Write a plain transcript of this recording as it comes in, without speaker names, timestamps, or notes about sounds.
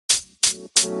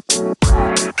What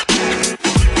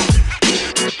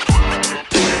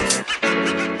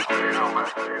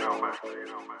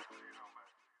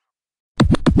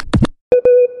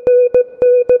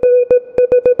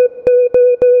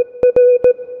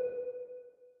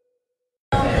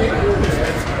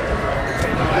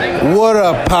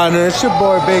up, partner? It's your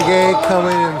boy Big A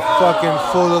coming in fucking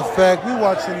full effect. We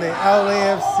watching the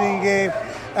LAFC game,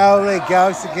 LA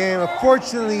Galaxy game.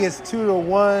 Unfortunately, it's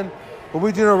 2-1, but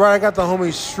we doing it right. I got the homie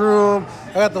Shroom.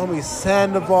 I got the homie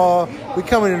Sandoval. We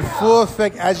coming in full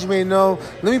effect, as you may know.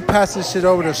 Let me pass this shit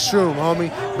over to Shroom, homie.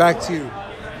 Back to you.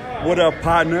 What up,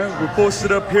 partner? We're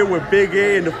posted up here with Big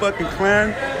A and the fucking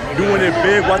clan, doing it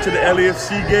big, watching the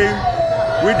LAFC game.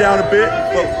 We're down a bit,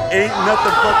 but ain't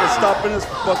nothing fucking stopping us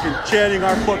from fucking chanting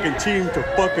our fucking team to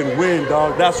fucking win,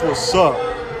 dog. That's what's up.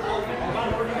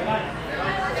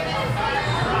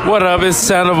 What up? It's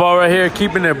Sandoval right here,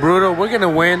 keeping it brutal. We're going to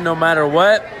win no matter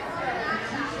what.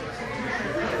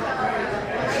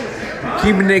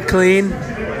 Keeping it clean.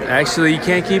 Actually, you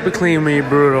can't keep it clean when you're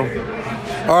brutal.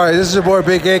 All right, this is your boy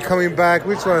Big A coming back.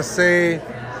 We just want to say,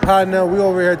 partner, we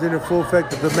over here doing the full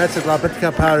effect of the Domestic La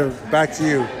Betica powder. Back to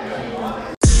you.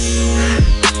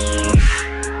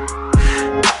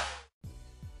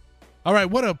 All right,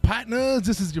 what up, partners?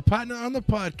 This is your partner on the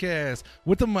podcast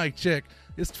with the mic check.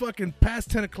 It's fucking past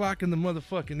 10 o'clock in the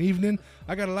motherfucking evening.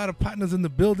 I got a lot of partners in the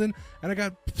building, and I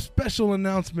got special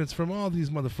announcements from all these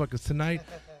motherfuckers tonight.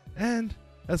 And,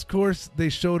 of course, they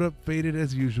showed up faded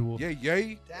as usual.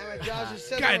 Yay. Damn it, Josh. You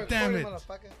said God damn it.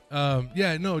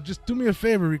 Yeah, no, just do me a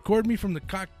favor. Record me from the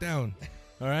cock down.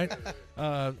 All right?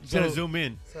 Gotta zoom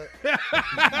in. Is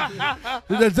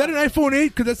that an iPhone 8?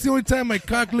 Because that's the only time my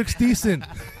cock looks decent.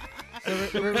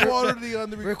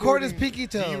 Record his peaky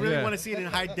toe. You really want to see it in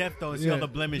high def, though, and see all the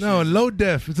blemishes. No, low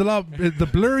def. It's a lot. The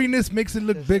blurriness makes it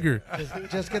look bigger.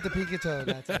 Just get the peaky toe.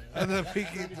 That's it. The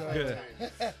peaky toe.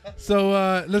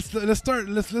 So let's start.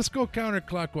 Let's go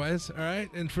counterclockwise. All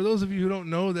right. And for those of you who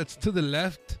don't know, that's to the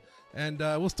left. And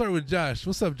we'll start with Josh.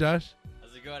 What's up, Josh?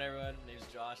 How's it going, everyone? My name's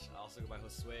Josh. I also go by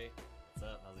Josue. What's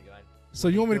up? How's it going? So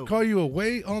you want me to call you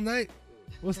away all night?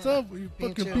 What's up? You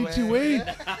fucking peachy way.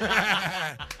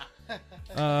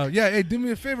 Yeah, hey, do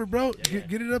me a favor, bro.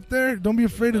 Get it up there. Don't be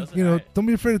afraid of, don't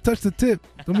be afraid to touch the tip.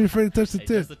 Don't be afraid to touch the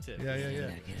tip.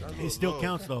 Yeah. It still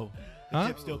counts, though. The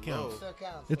tip still counts.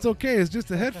 It's okay. It's just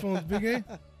the headphones, Big A.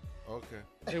 Okay.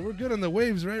 Hey, we're good on the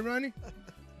waves, right, Ronnie?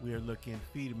 We are looking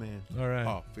feed man. All right.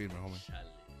 Oh, feed me, homie.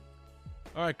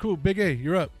 All right, cool. Big A,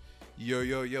 you're up. Yo,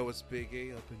 it's Big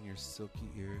A up in your silky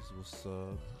ears. What's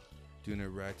up? Doing it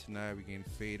right tonight. We getting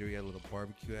fader. We had a little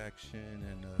barbecue action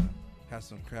and have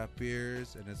some craft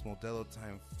beers, and it's Modelo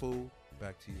time. Full.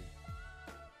 Back to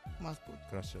you.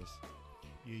 Gracias.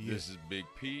 This is Big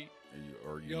Pete.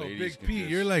 Or you Yo, ladies Big Pete,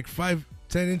 you're like 5-10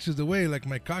 inches away, like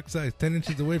my cock size, 10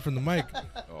 inches away from the mic.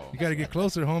 You gotta get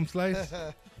closer, home slice.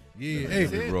 Yeah,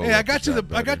 hey, I got you the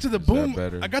boom.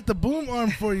 I got the boom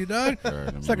arm for you, dog.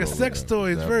 It's like a sex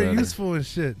toy. It's very useful and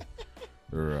shit.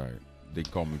 All right. They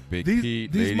call me Big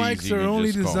Pete. These Ladies, mics are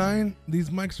only designed. These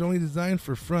mics are only designed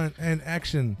for front and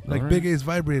action, like Big A's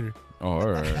vibrator. Oh, all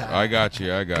right. I got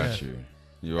you.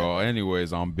 You all.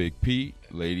 Anyways, I'm Big Pete.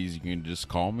 Ladies, you can just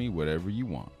call me whatever you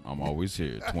want. I'm always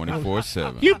here,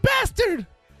 24/7. You bastard!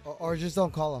 Or just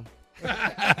don't call him.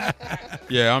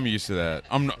 Yeah, I'm used to that.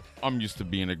 I'm used to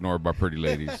being ignored by pretty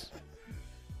ladies.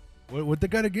 What they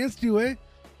got against you, eh?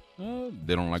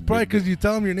 They don't like. Probably because you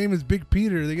tell them your name is Big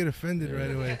Peter, they get offended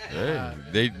right away.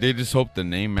 Hey, they just hope the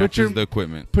name matches the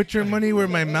equipment. Put your money where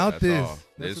my mouth is.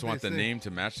 They just want the name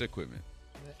to match the equipment.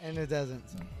 And it doesn't.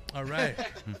 So. All right.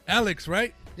 Alex,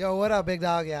 right? Yo, what up, big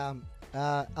dog? Yeah.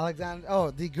 Alexander. Oh,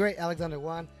 the great Alexander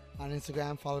 1 on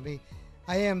Instagram. Follow me.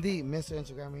 I am the Mr.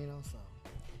 Instagramino.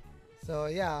 So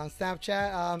yeah, on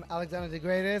Snapchat, Alexander the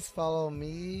Greatest. Follow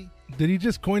me. Did he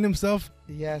just coin himself?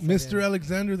 Yes. Mr.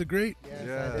 Alexander the Great? Yes,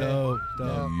 yeah.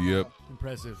 Dope. Yep.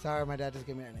 Impressive. Sorry, my dad just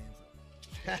gave me that name.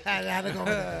 So. I had to go with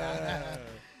that.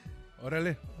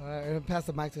 Orale. All right, pass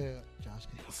the mic to Josh.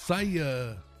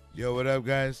 Saya. Yo, what up,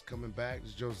 guys? Coming back. This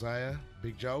is Josiah,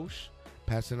 Big Josh.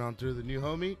 Passing on through the new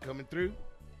homie coming through.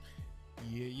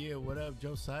 Yeah. What up,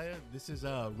 Josiah? This is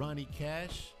Ronnie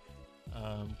Cash.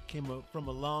 Came up from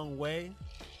a long way,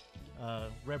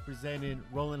 representing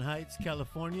Rolling Heights,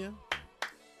 California.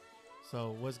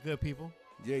 So what's good, people?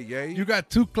 Yeah. You got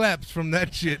 2 claps from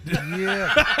that shit. Yeah.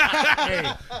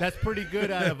 Hey, that's pretty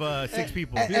good out of 6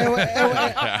 people. And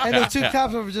the 2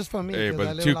 claps were just from me. Hey,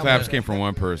 but 2 claps came from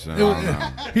one person. I don't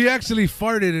know. He actually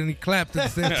farted and he clapped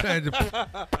at the same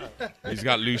time. He's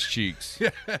got loose cheeks.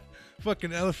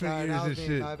 Fucking elephant ears and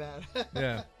shit. My bad.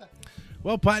 Yeah.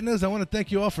 Well, partners, I want to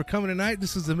thank you all for coming tonight.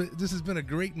 This has been a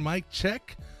great mic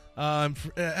check.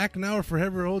 Act now or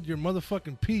forever hold your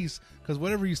motherfucking peace, because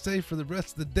whatever you say for the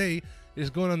rest of the day is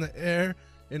going on the air.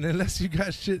 And unless you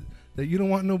got shit that you don't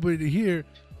want nobody to hear,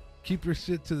 keep your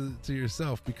shit to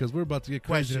yourself, because we're about to get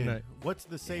crazy tonight. What's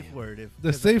the safe word?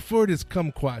 The safe word is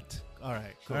kumquat. All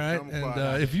right, cool. All right,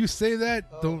 and if you say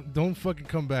that, don't fucking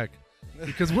come back,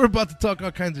 because we're about to talk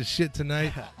all kinds of shit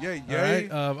tonight. Yeah. All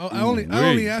right? I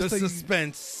only ask the that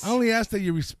suspense. I only ask that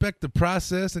you respect the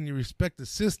process and you respect the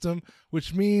system,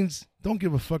 which means don't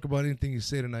give a fuck about anything you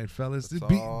say tonight, fellas.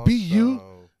 Be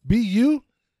you.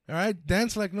 All right,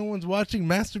 dance like no one's watching,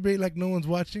 masturbate like no one's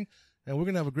watching, and we're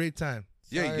gonna have a great time.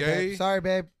 Sorry,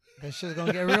 babe. That shit's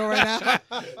gonna get real right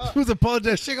now. Who's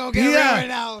apologizing? Shit gonna get real right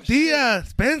now. Tia,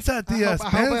 Spencer. I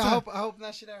hope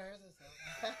that shit ever hears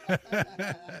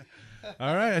this.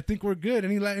 All right, I think we're good.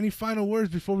 Any final words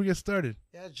before we get started?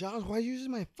 Yeah, Josh, why are you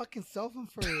using my fucking cell phone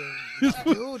for you?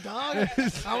 Dude, dog.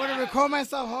 I want to record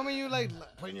myself, homie. You like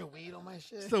putting your weed on my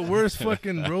shit. It's the worst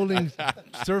fucking rolling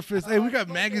surface. Hey, we got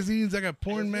magazines. I got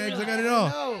porn mags. I got it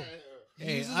all.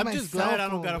 Hey, I'm just glad I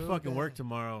don't gotta fucking work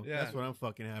tomorrow. Yeah. That's what I'm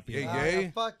fucking happy about.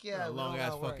 Yeah. Fuck yeah. A long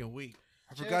ass fucking week.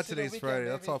 I forgot today's Friday.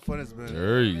 That's how fun it's been.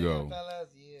 There you go.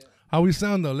 How we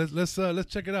sound though? Let's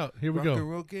check it out. Here we Rock go.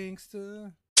 and roll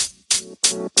gangster.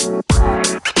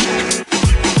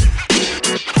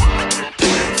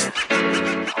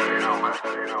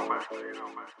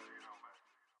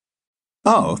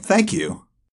 Oh, thank you.